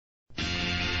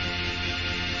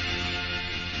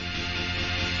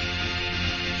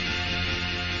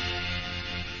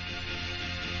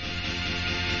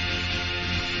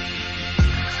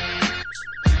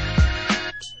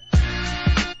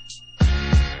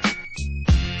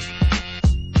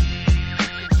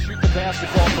pass the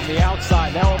call from the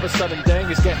outside. Now all of a sudden, Deng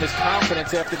is getting his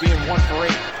confidence after being 1 for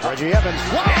 8. Reggie Evans,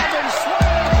 and swing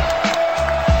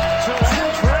to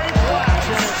Andre Black,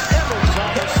 and it's Evans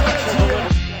on the special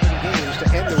delivery. Games to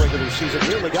end the regular season,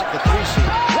 really got the 3 seed.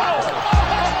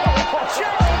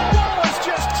 Jared Wallace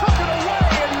just took it away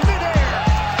in midair.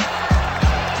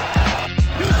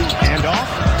 Hand off,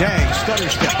 Deng,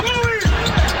 stutter step.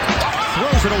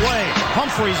 Throws it away.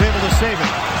 Humphrey's able to save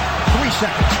it. 3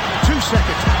 seconds, 2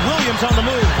 seconds. Williams on the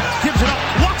move. Gives it up.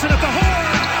 Watson at the horn.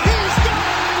 He's got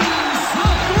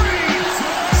a 3.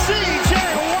 C.J.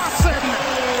 Watson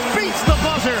beats the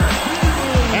buzzer.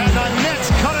 And the Nets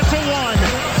cut it to 1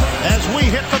 as we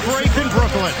hit the break in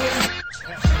Brooklyn.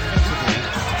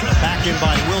 Back in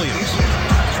by Williams.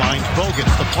 Finds Bogut,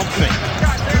 the pump fake.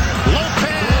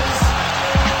 Lopez.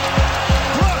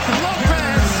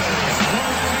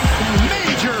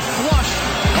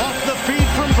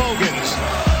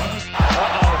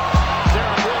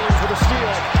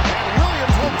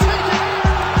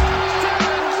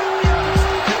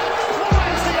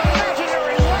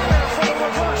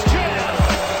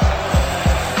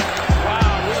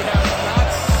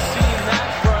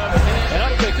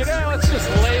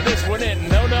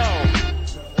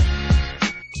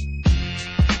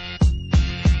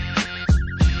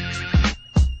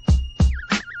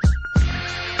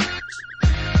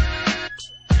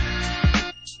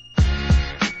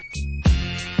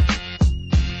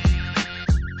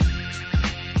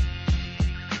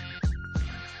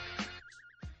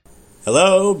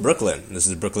 Hello, Brooklyn. This is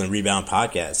the Brooklyn Rebound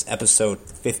Podcast, episode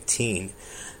 15.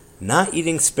 Not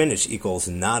eating spinach equals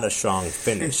not a strong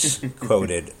finish,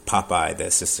 quoted Popeye, the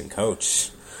assistant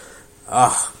coach.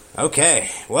 Okay.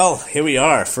 Well, here we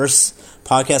are. First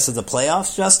podcast of the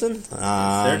playoffs, Justin.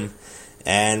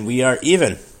 And we are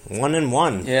even,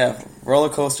 1-1. Yeah, roller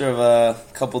coaster of a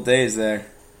couple days there.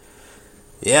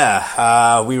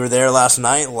 Yeah, we were there last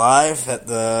night live at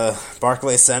the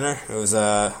Barclays Center. It was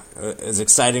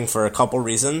exciting for a couple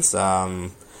reasons.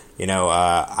 I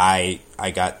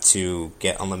got to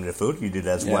get unlimited food. You did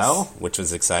as well, which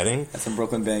was exciting. That's some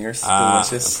Brooklyn bangers.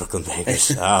 Delicious. Brooklyn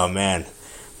bangers. Oh man.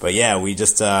 But yeah, we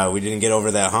just we didn't get over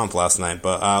that hump last night.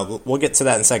 But we'll get to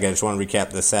that in a second. I just want to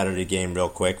recap the Saturday game real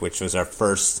quick, which was our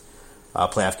first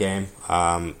playoff game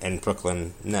in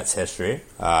Brooklyn Nets history,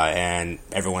 and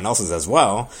everyone else's as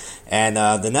well. And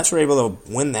the Nets were able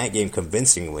to win that game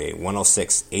convincingly,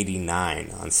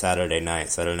 106-89 on Saturday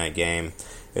night game.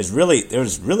 It was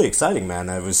really exciting, man.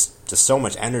 There was just so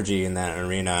much energy in that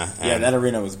arena. And that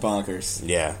arena was bonkers.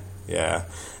 Yeah.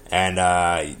 And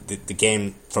the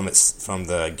game from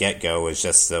the get-go was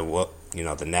just the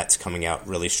Nets coming out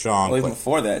really strong. Well, even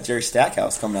before that, Jerry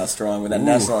Stackhouse coming out strong with that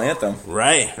national anthem.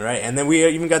 Right. And then we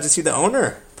even got to see the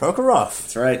owner, Prokhorov.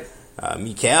 That's right.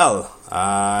 Mikhail.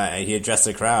 He addressed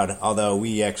the crowd, although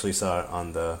we actually saw it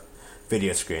on the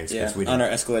video screens. Yeah, on our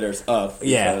escalators up.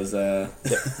 Because,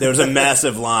 there was a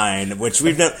massive line, which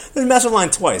there's a massive line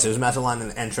twice. There's a massive line in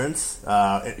the entrance.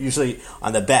 Usually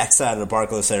on the back side of the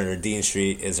Barclays Center, Dean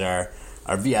Street, is our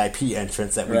VIP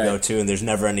entrance that we go to, and there's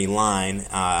never any line.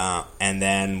 And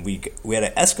then we had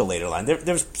an escalator line.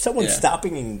 There was someone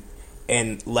stopping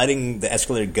and letting the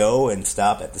escalator go and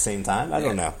stop at the same time. I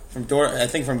don't know. I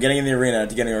think from getting in the arena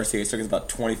to getting our seats took us about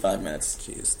 25 minutes.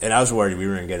 Jeez. And I was worried we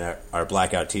weren't getting our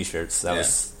blackout T-shirts. That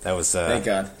was. Thank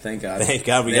God. Thank God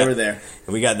they were there.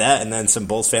 We got that, and then some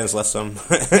Bulls fans left some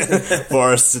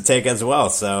for us to take as well.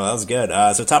 So that was good.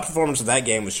 So top performance of that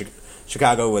game was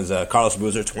Chicago was Carlos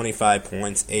Boozer, 25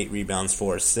 points, 8 rebounds,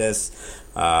 4 assists.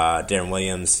 Darren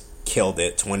Williams killed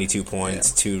it, 22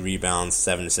 points, 2 rebounds,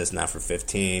 7 assists, now for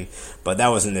 15. But that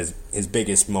wasn't his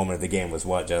biggest moment of the game was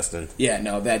what, Justin? Yeah,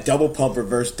 no, that double pump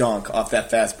reverse dunk off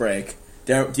that fast break.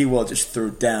 D-Will just threw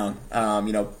it down.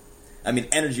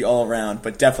 Energy all around,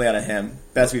 but definitely out of him.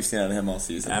 Best we've seen out of him all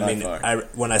season, by far.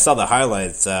 When I saw the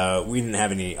highlights, we didn't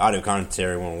have any audio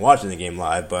commentary when we were watching the game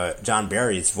live, but John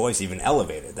Barry's voice even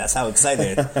elevated. That's how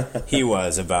excited he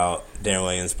was about Darren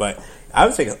Williams. But I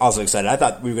was also excited. I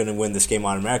thought we were going to win this game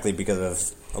automatically because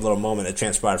of a little moment that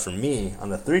transpired for me on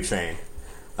the 3 train.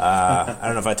 I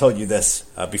don't know if I told you this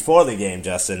before the game,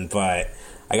 Justin, but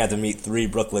I got to meet 3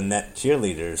 Brooklyn Net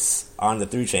cheerleaders on the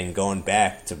 3 train going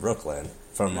back to Brooklyn.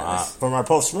 From our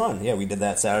post run. Yeah, we did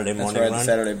that Saturday morning run. That's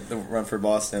right, the run for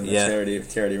Boston, the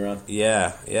charity run.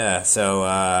 Yeah.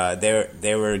 So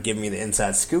they were giving me the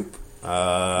inside scoop.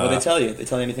 What did they tell you? They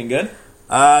tell you anything good?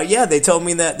 They told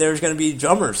me that there's going to be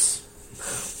drummers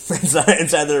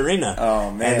inside the arena. Oh,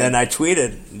 man. And then I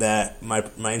tweeted that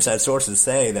my inside sources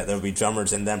say that there'll be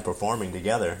drummers and them performing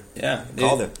together. Yeah. They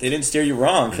didn't steer you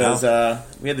wrong because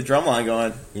we had the drum line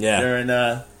going during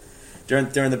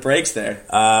during the breaks there.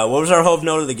 What was our hope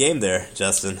note of the game there,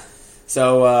 Justin?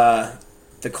 So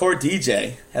the core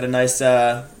DJ had a nice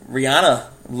Rihanna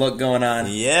look going on.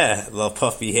 Yeah, a little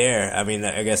puffy hair. I mean,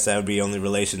 I guess that would be only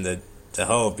relation to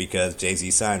Hope because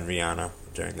Jay-Z signed Rihanna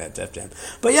during that Def Jam.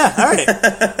 But yeah, all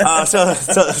right.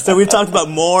 So we've talked about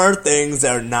more things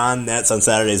that are non-Nets on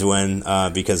Saturday's win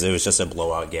because it was just a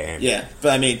blowout game. Yeah,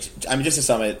 but I mean, just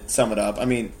to sum it up. I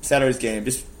mean, Saturday's game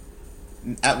just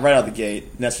right out the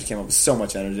gate, Nets just came up with so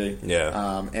much energy.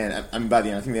 Yeah. And I mean, by the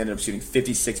end, I think they ended up shooting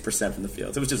 56% from the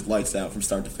field. It was just lights out from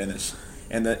start to finish.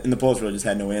 And the Bulls really just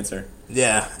had no answer.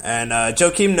 Yeah, and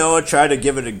Joakim Noah tried to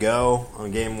give it a go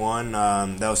on game one.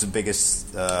 That was the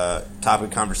biggest topic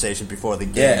of conversation before the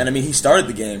game. Yeah, and I mean, he started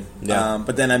the game. Yeah.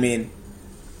 But then, I mean,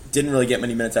 didn't really get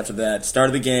many minutes after that.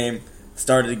 Started the game,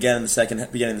 started again in the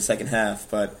beginning of the second half.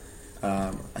 But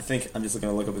I think I'm just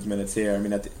going to look up his minutes here. I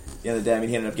mean, at the end of the day, I mean,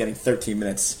 he ended up getting 13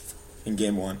 minutes in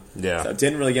game one. Yeah. So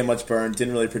didn't really get much burn,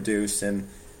 didn't really produce, and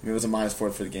I mean, it was a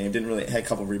 -4 for the game. Didn't really had a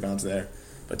couple rebounds there,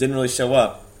 but didn't really show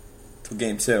up till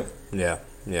game two. Yeah.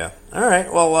 All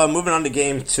right. Well, moving on to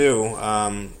game two.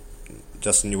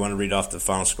 Justin, you want to read off the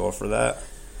final score for that?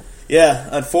 Yeah,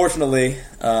 unfortunately,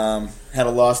 had a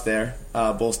loss there.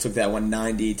 Bulls took that one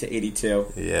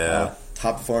 90-82. Yeah.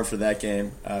 Top performer for that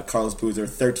game. Carlos Boozer,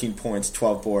 13 points,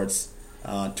 12 boards,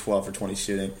 12 for 20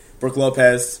 shooting. Brook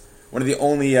Lopez, one of the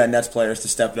only Nets players to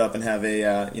step it up and have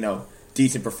a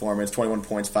decent performance, 21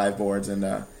 points, 5 boards, and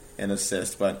an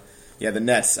assist. But yeah, the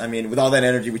Nets, I mean, with all that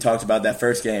energy we talked about that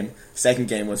first game, second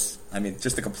game was, I mean,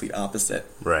 just the complete opposite.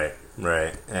 Right.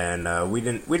 And we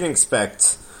didn't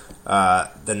expect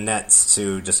the Nets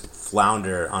to just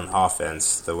flounder on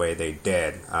offense the way they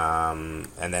did. And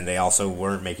then they also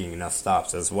weren't making enough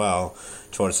stops as well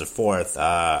towards the fourth.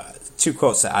 Two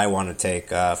quotes that I want to take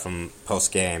from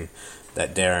post-game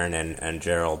that Darren and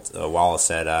Gerald Wallace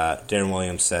said. Darren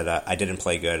Williams said, I didn't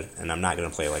play good, and I'm not going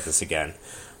to play like this again.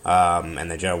 And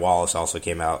then Gerald Wallace also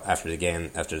came out after the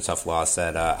game, after the tough loss,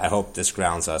 said, I hope this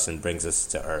grounds us and brings us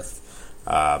to earth.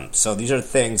 So these are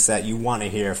things that you want to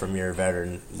hear from your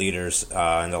veteran leaders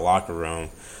in the locker room.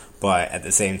 But at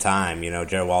the same time,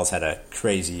 Gerald Wallace had a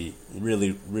crazy,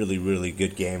 really, really, really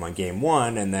good game on game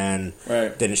one, and then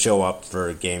didn't show up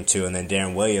for game two. And then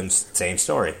Darren Williams, same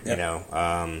story,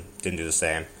 didn't do the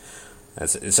same.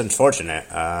 It's unfortunate.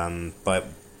 But,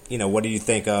 what do you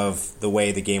think of the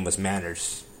way the game was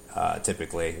managed,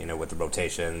 typically, with the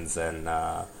rotations and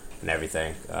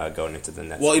everything going into the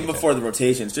Nets? Well, even before the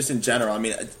rotations, just in general, I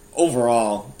mean,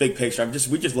 overall, big picture,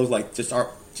 we just look like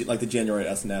the January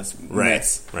SNS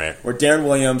Nets. Right. Where Darren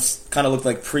Williams kind of looked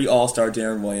like pre-All-Star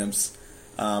Darren Williams,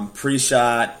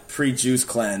 pre-shot, pre-juice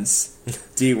cleanse,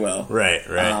 D-Will. Right.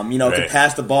 Could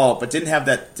pass the ball, but didn't have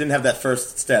that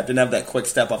first step, didn't have that quick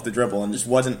step off the dribble, and just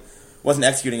wasn't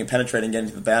executing and penetrating, getting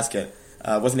to the basket.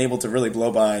 Wasn't able to really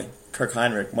blow by Kirk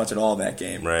Heinrich much at all that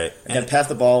game. Right. Again, passed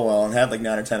the ball well and had like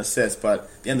 9 or 10 assists, but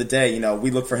at the end of the day,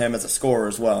 we look for him as a scorer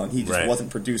as well, and he just wasn't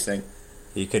producing.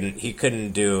 He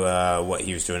couldn't do what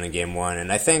he was doing in game one,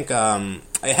 and I think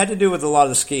it had to do with a lot of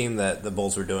the scheme that the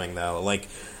Bulls were doing, though. Like,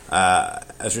 I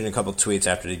was reading a couple of tweets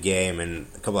after the game, and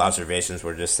a couple of observations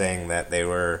were just saying that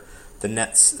the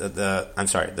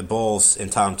Bulls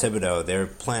and Tom Thibodeau, they were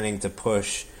planning to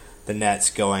push the Nets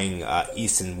going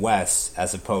east and west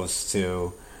as opposed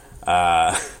to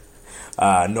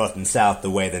north and south, the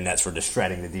way the Nets were just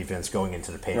shredding the defense going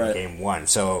into the paint in game one.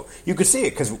 So you could see it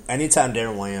because anytime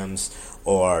Darren Williams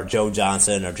or Joe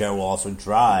Johnson or Gerald Wallace would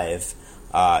drive,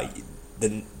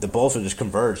 the Bulls would just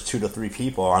converge 2 to 3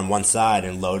 people on one side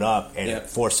and load up and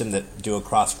force him to do a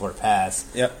cross-court pass,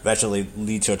 eventually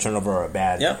lead to a turnover or a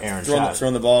bad errant shot.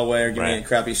 Throwing the ball away or giving a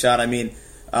crappy shot. I mean,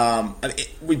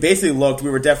 we basically we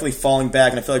were definitely falling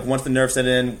back, and I feel like once the nerve set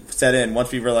in,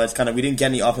 once we realized we didn't get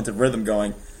any offensive rhythm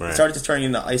going, it started just turning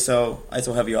into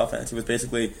ISO heavy offense. It was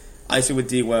basically ISO with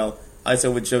D-Well,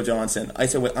 ISO with Joe Johnson,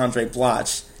 ISO with Andre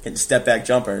Bloch, getting step back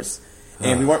jumpers,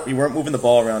 and we weren't moving the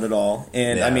ball around at all.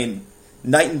 And I mean,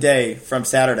 night and day from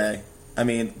Saturday. I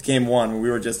mean, game one, where we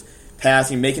were just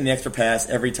passing, making the extra pass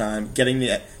every time, getting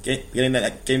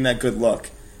that good look.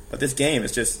 But this game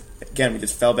is just, again, we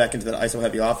just fell back into that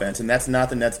ISO-heavy offense, and that's not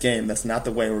the Nets game. That's not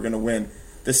the way we're going to win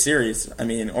this series. I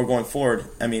mean, or going forward,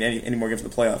 I mean, any more games in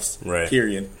the playoffs,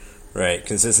 period. Right.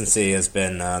 Consistency has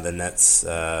been the Nets'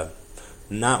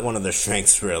 not one of their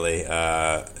strengths, really,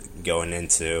 going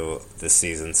into this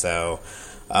season. So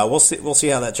we'll see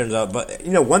how that turns out. But,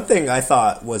 one thing I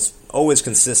thought was always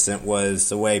consistent was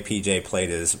the way PJ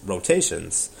played his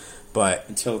rotations. But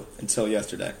until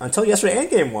yesterday, and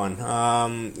game one,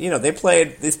 they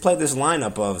played this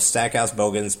lineup of Stackhouse,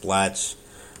 Bogans, Blatch,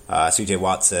 C.J.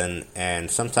 Watson, and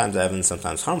sometimes Evans,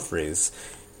 sometimes Humphreys.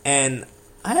 And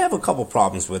I have a couple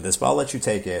problems with this, but I'll let you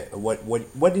take it.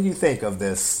 What did you think of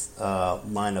this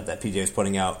lineup that PJ is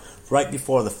putting out right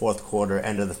before the fourth quarter,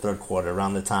 end of the third quarter,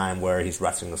 around the time where he's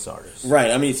resting the starters?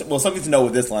 Right. I mean, well, something to know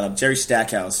with this lineup: Jerry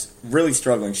Stackhouse really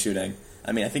struggling shooting.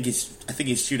 I mean, I think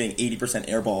he's shooting 80%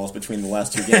 air balls between the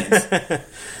last two games.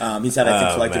 He's had, I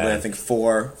think, collectively, I think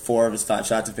four of his 5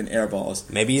 shots have been air balls.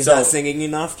 Maybe he's not singing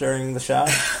enough during the shot.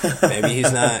 Maybe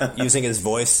he's not using his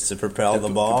voice to propel the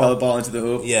ball. Propel the ball into the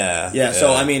hoop. Yeah.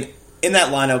 So, I mean, in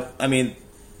that lineup, I mean,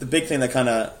 the big thing that kind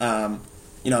of,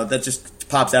 that just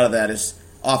pops out of that is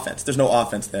offense. There's no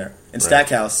offense there. And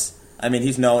Stackhouse, I mean,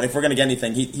 he's known, if we're going to get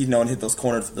anything, he's known to hit those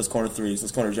corner threes,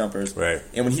 those corner jumpers. Right.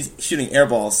 And when he's shooting air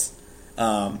balls,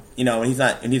 and he's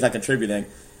not contributing,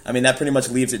 I mean, that pretty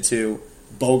much leaves it to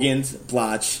Bogans,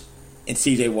 Blotch, and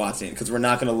C.J. Watson, because we're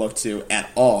not going to look to at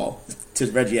all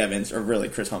to Reggie Evans or really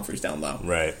Chris Humphreys down low.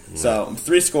 Right. So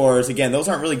 3 scorers, again, those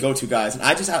aren't really go-to guys. And I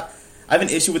have an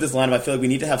issue with this lineup. I feel like we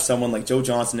need to have someone like Joe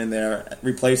Johnson in there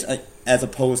replace, as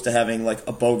opposed to having like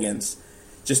a Bogans.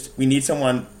 Just we need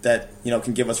someone that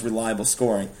can give us reliable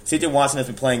scoring. C.J. Watson has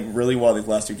been playing really well these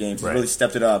last 2 games. He's really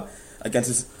stepped it up. Against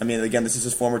his, I mean, again, this is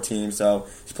his former team, so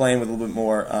he's playing with a little bit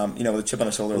more, with a chip on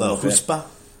his shoulder. A little chutzpah.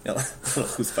 Yeah, a little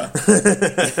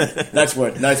chutzpah. Nice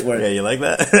word. Yeah, you like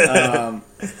that?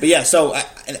 But yeah, so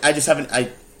I just haven't.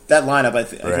 That lineup, I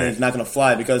think is not going to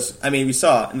fly because I mean, we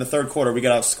saw in the third quarter we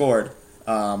got outscored.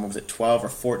 What was it, 12 or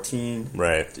 14?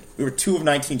 Right. We were 2 of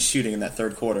 19 shooting in that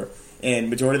third quarter, and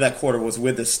majority of that quarter was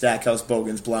with the Stackhouse,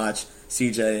 Bogans, Blotch,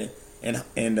 CJ, and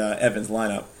Evans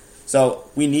lineup. So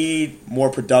we need more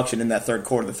production in that third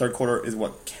quarter. The third quarter is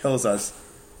what kills us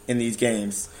in these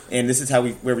games, and this is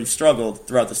where we've struggled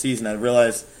throughout the season. I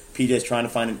realize PJ's trying to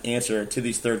find an answer to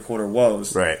these third quarter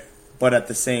woes, right? But at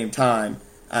the same time,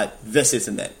 this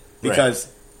isn't it because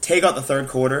take out the third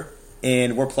quarter,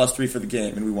 and we're +3 for the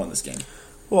game, and we won this game.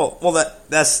 Well,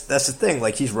 that's the thing.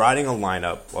 Like he's riding a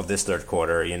lineup of this third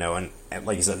quarter, and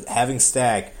like you said, having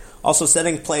Stack. Also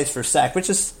setting plays for Stack, which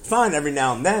is fine every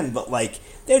now and then, but like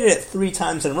they did it 3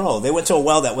 times in a row. They went to a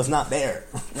well that was not there.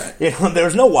 Right. There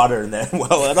was no water in that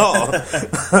well at all.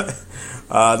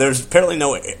 There's apparently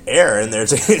no air in there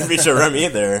to reach the rim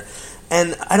either.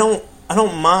 And I don't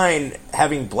mind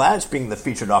having Blatch being the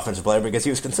featured offensive player because he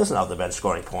was consistent off the bench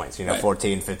scoring points.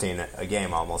 14, 15 a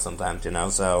game almost sometimes.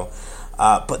 So.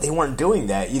 But they weren't doing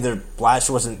that. Either Blatch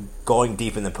wasn't going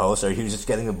deep in the post, or he was just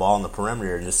getting the ball in the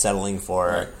perimeter and just settling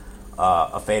for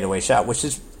a fadeaway shot, which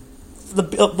is the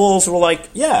Bulls were like,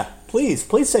 yeah, please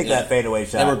take that fadeaway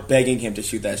shot. They were begging him to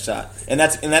shoot that shot, and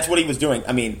that's what he was doing.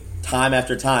 I mean, time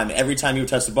after time, every time he would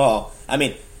touch the ball. I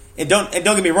mean, and don't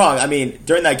get me wrong. I mean,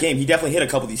 during that game, he definitely hit a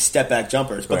couple of these step back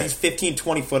jumpers, but these 15,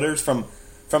 20 footers from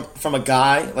a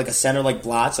guy like a center like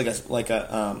Blatch, like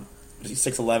a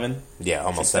 6'11"? Yeah,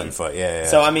 almost 7 foot. Yeah.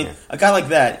 So I mean, a guy like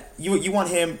that, you want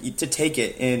him to take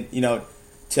it and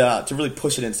to really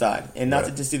push it inside and not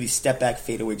to just do these step back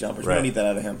fadeaway jumpers. We don't need that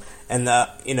out of him. And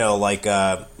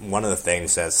one of the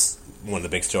things that's one of the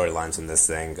big storylines in this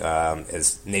thing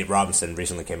is Nate Robinson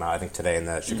recently came out, I think today in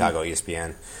the Chicago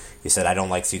ESPN. He said, "I don't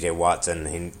like C.J. Watson.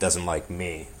 He doesn't like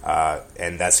me,"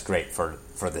 and that's great for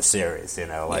the series. I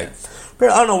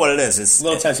don't know what it is. It's a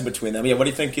little tension between them. Yeah, what do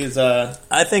you think is?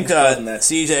 I think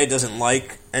C.J. doesn't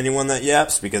like anyone that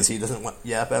yaps because he doesn't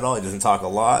yap at all. He doesn't talk a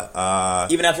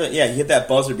lot. Even after, he hit that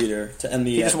buzzer beater to end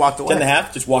the. He just walked away.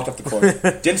 10.5, just walked off the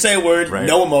court. Didn't say a word.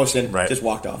 No emotion. Just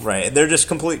walked off. Right. They're just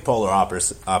complete polar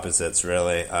opposites,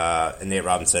 really. And Nate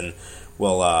Robinson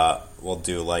will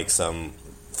do like some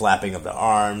flapping of the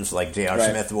arms like J.R.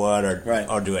 Smith would,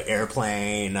 or do an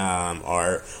airplane,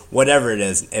 or whatever it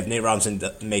is. If Nate Robinson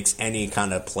makes any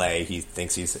kind of play, he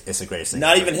thinks it's the greatest thing.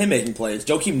 Not even him making plays.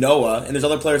 Joakim Noah, and there's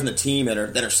other players in the team that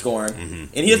are scoring, and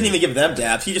he doesn't even give them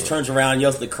daps. He just turns around,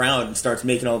 yells at the crowd, and starts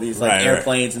making all these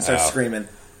airplanes and starts screaming.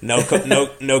 No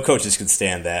coaches could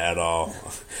stand that at all.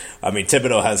 I mean,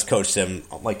 Thibodeau has coached him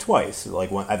like twice.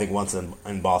 I think once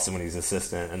in Boston when he's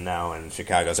assistant, and now in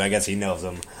Chicago. So I guess he knows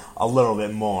him a little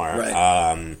bit more. Right.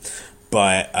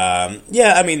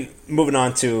 I mean, moving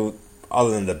on to other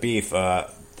than the beef, the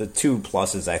 2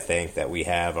 pluses I think that we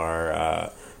have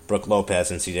are Brook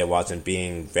Lopez and C.J. Watson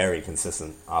being very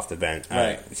consistent off the bench.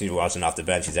 Right. C.J. Watson off the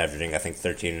bench, he's averaging, I think,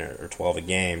 13 or 12 a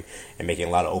game and making a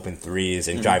lot of open threes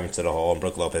and driving to the hole. And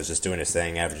Brook Lopez just doing his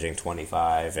thing, averaging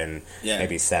 25 and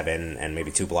maybe 7 and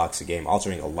maybe 2 blocks a game,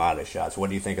 altering a lot of shots. What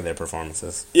do you think of their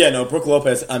performances? Yeah, no, Brook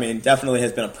Lopez, I mean, definitely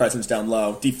has been a presence down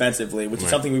low defensively, which is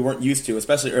something we weren't used to,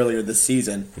 especially earlier this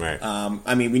season. Right.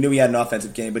 I mean, we knew he had an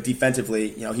offensive game, but defensively,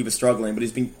 he was struggling. But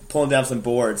he's been pulling down some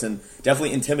boards and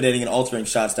definitely intimidating and altering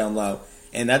shots down low.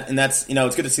 And that's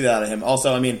it's good to see that out of him.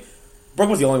 Also, I mean, Brook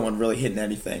was the only one really hitting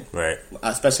anything, Right.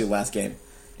 Especially last game.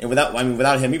 And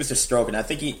without him, he was just stroking. I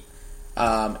think he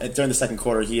during the second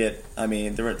quarter he hit. I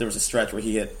mean, there was a stretch where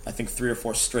he hit, I think, 3 or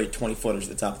 4 straight 20-footers at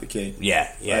the top of the key.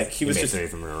 Yeah. Like, he was made just 3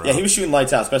 from in a row. Yeah, he was shooting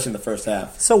lights out, especially in the first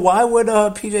half. So why would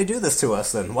PJ do this to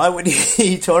us then? Why would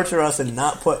he torture us and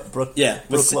not put Brook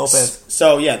Lopez?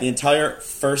 So the entire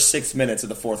first 6 minutes of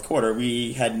the fourth quarter,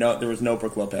 there was no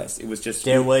Brook Lopez. It was just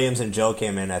Daryl Williams and Joe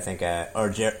came in, I think,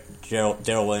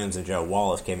 Daryl Williams and Joe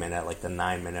Wallace came in at like the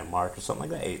 9-minute mark or something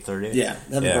like that, 8:30. Yeah,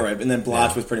 that's right. And then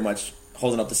Bloch was pretty much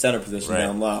holding up the center position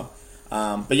down low.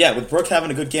 But yeah, with Brook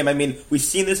having a good game, I mean, we've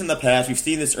seen this in the past. We've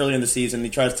seen this earlier in the season. He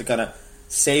tries to kind of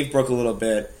save Brook a little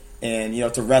bit and,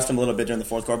 to rest him a little bit during the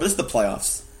fourth quarter. But this is the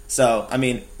playoffs. So, I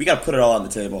mean, we got to put it all on the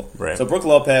table. Right. So Brook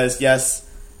Lopez, yes,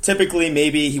 typically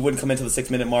maybe he wouldn't come into the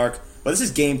 6-minute mark. But this is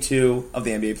game 2 of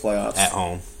the NBA playoffs.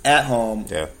 At home.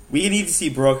 Yeah. We need to see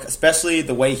Brook, especially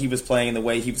the way he was playing and the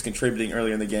way he was contributing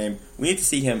earlier in the game. We need to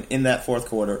see him in that fourth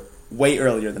quarter way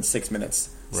earlier than 6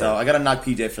 minutes. Right. So I got to knock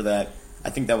PJ for that. I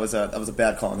think that was a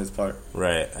bad call on his part.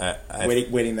 Right.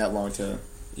 Waiting that long to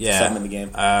set him in the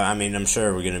game. I mean, I'm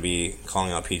sure we're going to be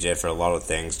calling out PJ for a lot of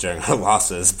things during our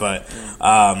losses, but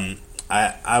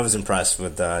I was impressed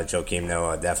with Joakim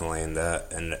Noah definitely in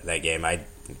that game. I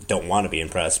don't want to be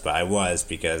impressed, but I was,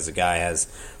 because the guy has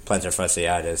plantar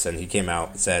fasciitis, and he came out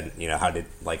and said, how did,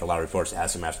 like, a lot of reports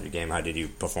asked him after the game, how did you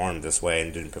perform this way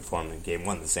and didn't perform in game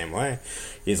 1 the same way?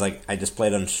 He's like, I just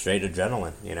played on straight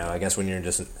adrenaline. I guess when you're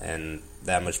just in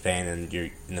that much pain and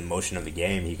you're in the motion of the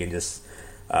game, he can just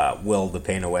will the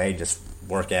pain away, just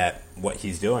work at what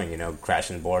he's doing,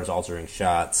 crashing boards, altering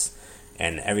shots,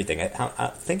 and everything. I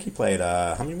think he played,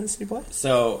 how many minutes did he play?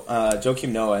 So, Joakim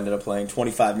Noah ended up playing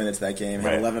 25 minutes that game,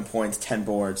 had 11 points, 10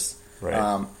 boards.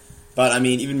 Right. But, I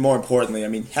mean, even more importantly,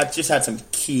 had some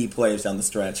key plays down the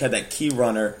stretch. Had that key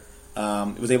runner,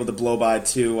 was able to blow by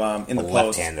 2 in the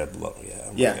post. Left-handed blow,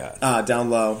 down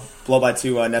low, blow by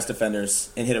 2 Nets defenders,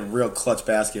 and hit a real clutch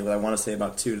basket with, I want to say,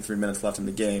 about 2 to 3 minutes left in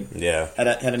the game. Yeah.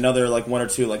 Had another, 1 or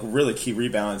 2, really key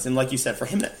rebounds. And like you said, for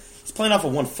him he's playing off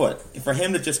of 1 foot. And for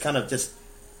him to just kind of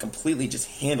completely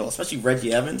handle, especially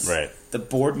Reggie Evans,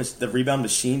 the rebound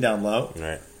machine down low.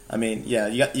 Right. I mean, yeah,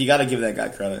 you got to give that guy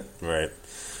credit. Right.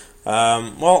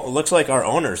 Well, it looks like our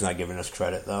owner's not giving us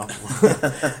credit, though.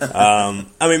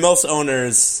 Most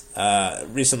owners,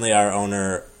 recently our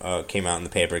owner came out in the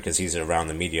paper because he's around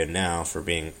the media now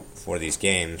around for these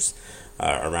games.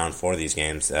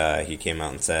 He came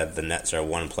out and said the Nets are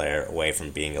 1 player away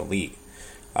from being elite.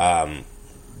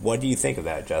 What do you think of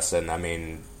that, Justin? I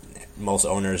mean, most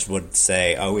owners would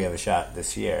say, "Oh, we have a shot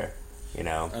this year,"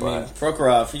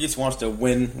 Prokhorov, he just wants to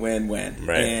win,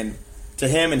 right? And to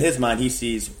him, in his mind, he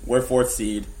sees we're 4th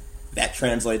seed. That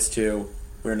translates to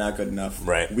we're not good enough.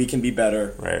 Right. We can be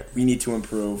better. Right. We need to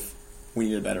improve. We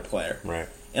need a better player. Right.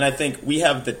 And I think we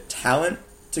have the talent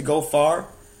to go far,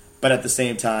 but at the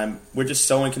same time, we're just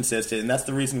so inconsistent, and that's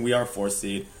the reason we are 4th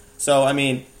seed. So, I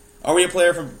mean, are we a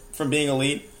player from being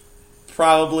elite?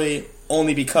 Probably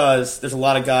only because there's a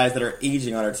lot of guys that are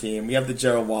aging on our team. We have the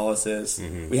Gerald Wallaces.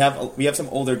 Mm-hmm. We have some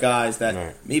older guys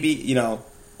that maybe,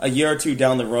 a year or 2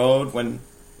 down the road,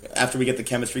 after we get the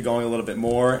chemistry going a little bit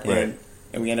more, and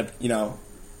we end up,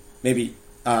 maybe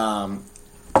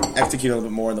execute a little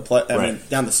bit more in the play. I mean,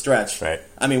 down the stretch. Right.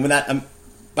 I mean,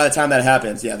 by the time that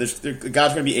happens, the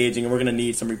guys are going to be aging, and we're going to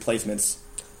need some replacements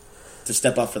to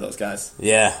step up for those guys.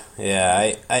 Yeah.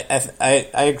 I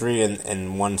agree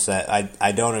in one set.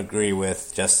 I don't agree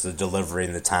with just the delivery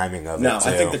and the timing of it. No,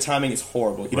 I think the timing is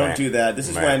horrible. You don't do that. This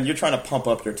is when you're trying to pump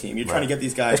up your team. You're trying to get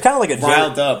these guys. It's kind of like a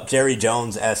riled up. Jerry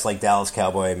Jones-esque like Dallas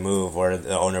Cowboy move, where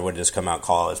the owner would just come out,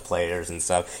 call his players and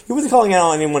stuff. He wasn't calling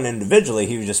out anyone individually.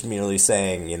 He was just merely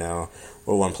saying,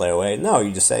 we're 1 player away. No,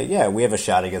 you just say, yeah, we have a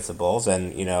shot against the Bulls,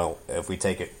 and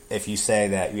if you say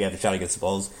that you have a shot against the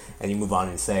Bulls, and you move on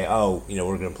and say, oh,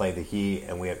 we're going to play the Heat,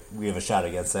 and we have a shot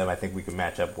against them, I think we can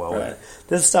match up well with it.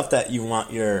 There's stuff that you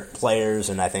want your players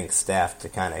and I think staff to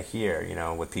kind of hear,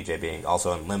 with PJ being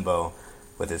also in limbo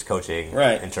with his coaching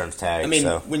in terms tag. I mean,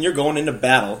 when you're going into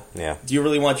battle, do you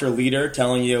really want your leader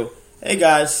telling you, hey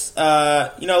guys,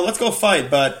 let's go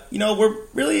fight, but we're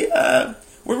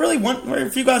a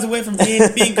few guys away from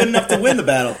being good enough to win the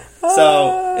battle.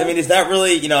 So, I mean, is that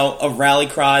really, a rally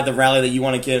cry, the rally that you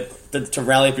want to give to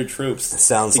rally up your troops?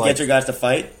 Sounds to like get your guys to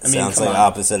fight? I mean, sounds like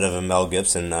opposite of a Mel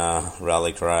Gibson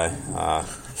rally cry.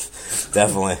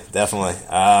 Definitely.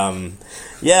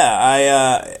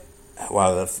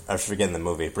 Wow, I was forgetting the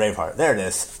movie Braveheart. There it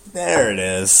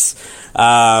is.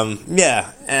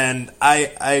 And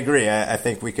I agree. I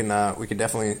think we can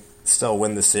definitely still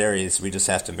win the series. We just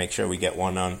have to make sure we get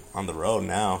one on the road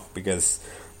now because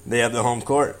they have the home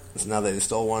court. So now they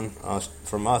stole one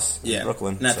from us in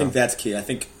Brooklyn. And I think that's key. I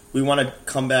think we want to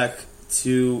come back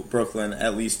to Brooklyn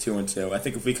at least 2-2. I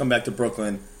think if we come back to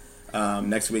Brooklyn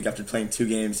next week after playing 2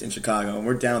 games in Chicago and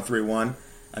we're down 3-1,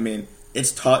 I mean,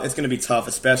 it's tough. It's going to be tough,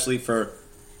 especially for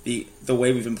the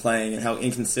way we've been playing and how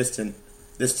inconsistent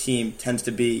this team tends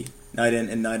to be night in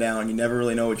and night out. And you never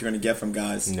really know what you're going to get from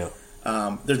guys. No.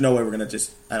 There's no way we're going to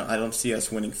just. I don't see us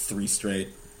winning 3 straight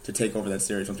to take over that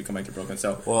series once we come back to Brooklyn.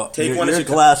 So your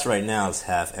glass right now is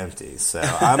half empty. So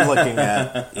I'm looking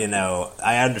at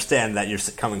I understand that you're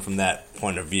coming from that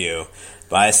point of view.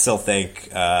 But I still think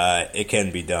it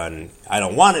can be done. I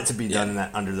don't want it to be done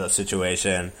under the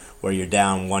situation where you're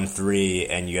down 1-3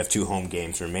 and you have 2 home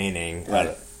games remaining.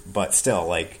 Right. But still,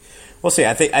 we'll see.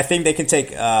 I think they can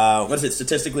take. What is it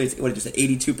statistically? What did you say?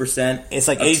 82%. It's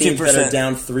like 82% 82% that are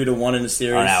down 3-1 in the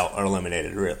series are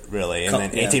eliminated. Really, and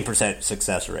then 18%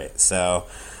 success rate. So.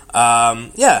 I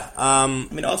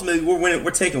mean, ultimately,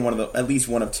 we're taking at least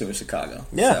one of 2 in Chicago.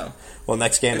 Yeah. So, well,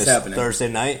 next game is happening.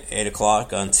 Thursday night,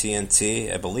 8:00 on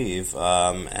TNT, I believe.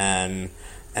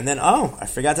 And then I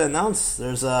forgot to announce.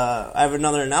 I have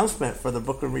another announcement for the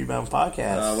Brooklyn Rebound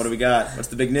podcast. What do we got? What's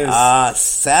the big news?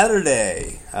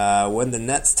 Saturday, when the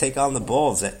Nets take on the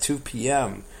Bulls at 2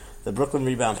 p.m., the Brooklyn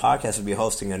Rebound podcast will be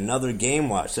hosting another Game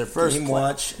Watch. Their first Game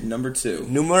Watch number 2.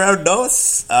 Numero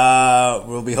dos.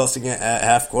 We'll be hosting it at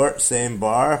Half Court, same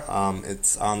bar.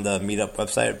 It's on the Meetup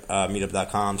website,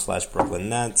 meetup.com/Brooklyn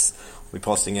Nets. We'll be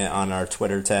posting it on our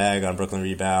Twitter tag on Brooklyn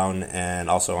Rebound and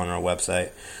also on our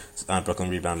website on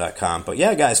brooklynrebound.com. But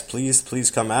yeah, guys, please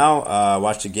come out,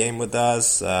 watch the game with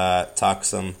us, talk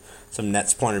some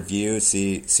Nets point of view,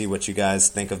 see what you guys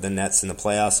think of the Nets in the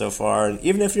playoffs so far. And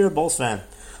even if you're a Bulls fan,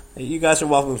 you guys are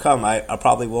welcome to come. I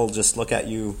probably will just look at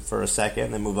you for a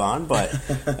second and move on, but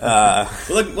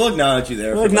we'll acknowledge you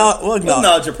there. We'll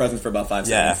acknowledge your presence for about 5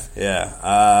 seconds.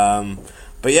 Yeah.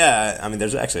 But yeah, I mean,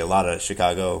 there's actually a lot of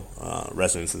Chicago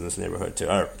residents in this neighborhood too,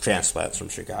 or transplants from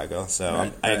Chicago.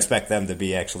 So I expect them to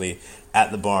be actually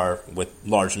at the bar with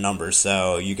large numbers.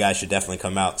 So you guys should definitely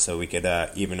come out so we could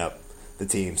even up the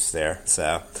teams there.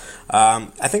 So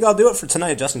I think I'll do it for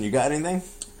tonight. Justin, you got anything?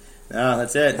 No,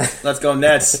 that's it. Let's go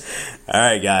Nets. All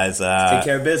right, guys. Take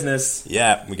care of business.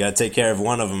 Yeah, we got to take care of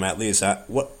one of them at least.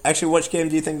 Which game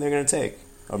do you think they're going to take?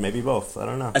 Or maybe both. I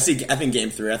don't know. I think Game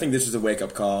 3. I think this is a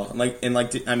wake-up call.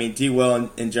 D. Will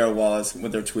and Gerald Wallace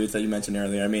with their tweets that you mentioned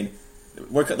earlier. I mean, they're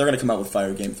going to come out with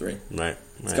fire Game 3. Right.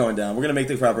 It's going down. We're going to make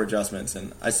the proper adjustments,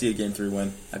 and I see a Game 3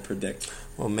 win. I predict.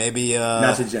 Well, maybe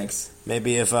not to jinx.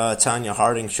 Maybe if Tanya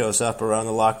Harding shows up around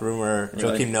the locker room where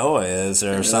Joakim Noah is,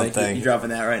 or something. You dropping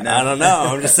that right now? I don't know.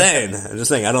 I'm just saying.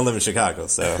 I don't live in Chicago,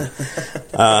 so.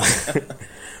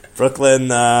 Brooklyn,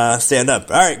 stand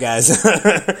up. All right, guys.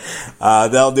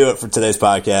 That'll do it for tonight's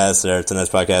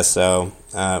podcast. So,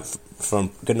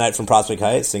 from good night from Prospect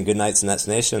Heights and good night to Nets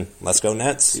Nation. Let's go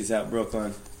Nets. Peace out,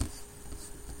 Brooklyn.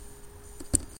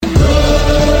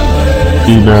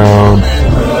 Rebound.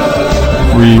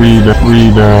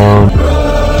 Rebound.